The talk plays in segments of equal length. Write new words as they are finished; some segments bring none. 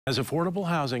As affordable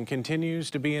housing continues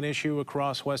to be an issue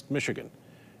across West Michigan.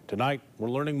 Tonight, we're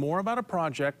learning more about a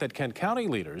project that Kent County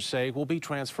leaders say will be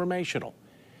transformational.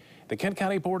 The Kent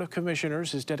County Board of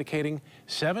Commissioners is dedicating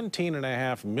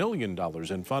 $17.5 million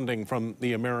in funding from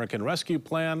the American Rescue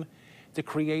Plan to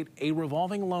create a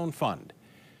revolving loan fund.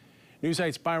 News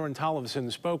 8's Byron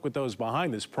Tollefson spoke with those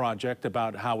behind this project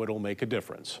about how it'll make a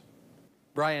difference.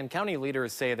 Brian, county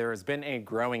leaders say there has been a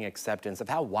growing acceptance of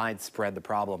how widespread the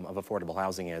problem of affordable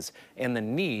housing is and the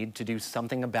need to do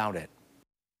something about it.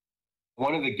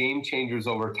 One of the game changers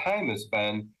over time has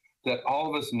been that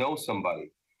all of us know somebody,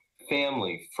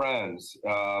 family, friends,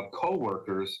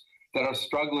 co-workers that are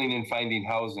struggling in finding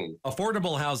housing.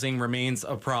 Affordable housing remains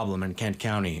a problem in Kent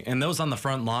County, and those on the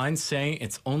front lines say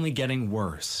it's only getting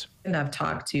worse. And I've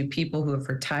talked to people who have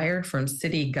retired from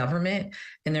city government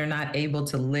and they're not able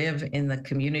to live in the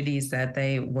communities that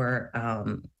they were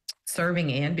serving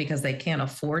in because they can't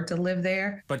afford to live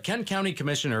there. But Kent County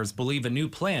commissioners believe a new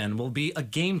plan will be a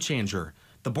game changer.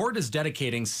 The board is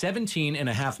dedicating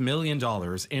 $17.5 million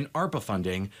in ARPA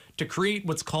funding to create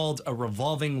what's called a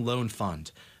revolving loan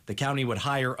fund. The county would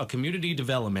hire a community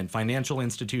development financial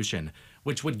institution,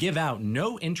 which would give out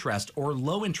no interest or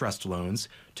low interest loans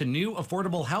to new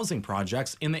affordable housing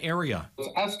projects in the area. It's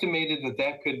estimated that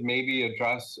that could maybe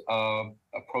address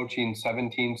approaching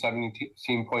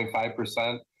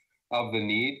 17.5% of the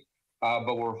need.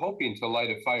 But we're hoping to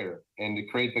light a fire and to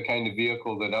create the kind of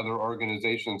vehicle that other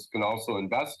organizations can also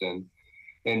invest in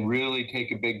and really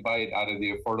take a big bite out of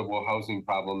the affordable housing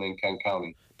problem in Kent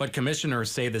County. But commissioners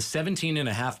say the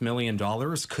 $17.5 million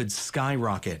could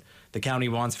skyrocket. The county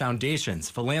wants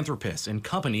foundations, philanthropists, and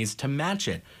companies to match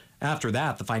it. After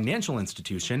that, the financial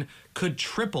institution could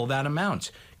triple that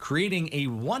amount, creating a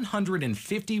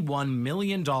 $151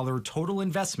 million total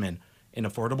investment in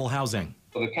affordable housing.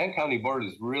 So the Kent County Board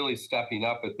is really stepping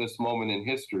up at this moment in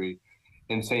history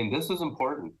and saying this is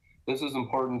important. This is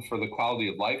important for the quality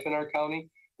of life in our county.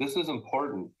 This is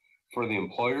important for the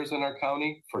employers in our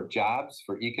county, for jobs,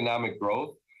 for economic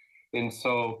growth. And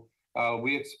so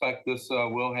we expect this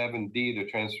will have indeed a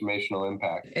transformational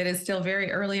impact. It is still very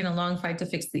early in a long fight to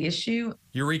fix the issue.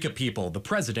 Eureka People, the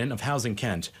president of Housing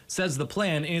Kent, says the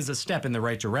plan is a step in the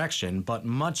right direction, but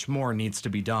much more needs to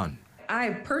be done.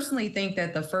 I personally think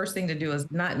that the first thing to do is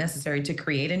not necessary to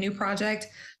create a new project,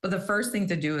 but the first thing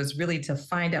to do is really to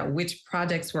find out which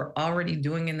projects we're already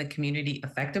doing in the community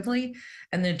effectively,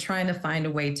 and then trying to find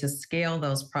a way to scale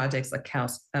those projects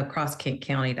across Kent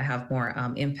County to have more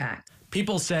impact.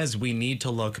 People says we need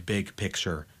to look big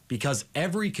picture because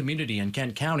every community in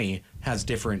Kent County has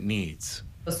different needs.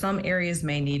 Some areas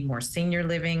may need more senior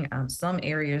living, some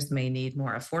areas may need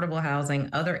more affordable housing,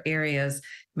 other areas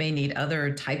may need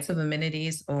other types of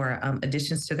amenities or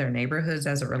additions to their neighborhoods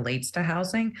as it relates to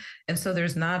housing. And so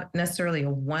there's not necessarily a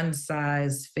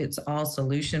one-size-fits-all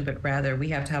solution, but rather we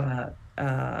have to have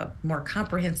a more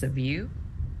comprehensive view.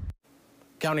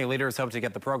 County leaders hope to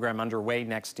get the program underway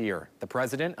next year. The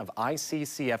president of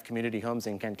ICCF Community Homes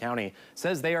in Kent County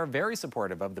says they are very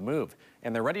supportive of the move,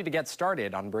 and they're ready to get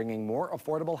started on bringing more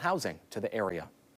affordable housing to the area.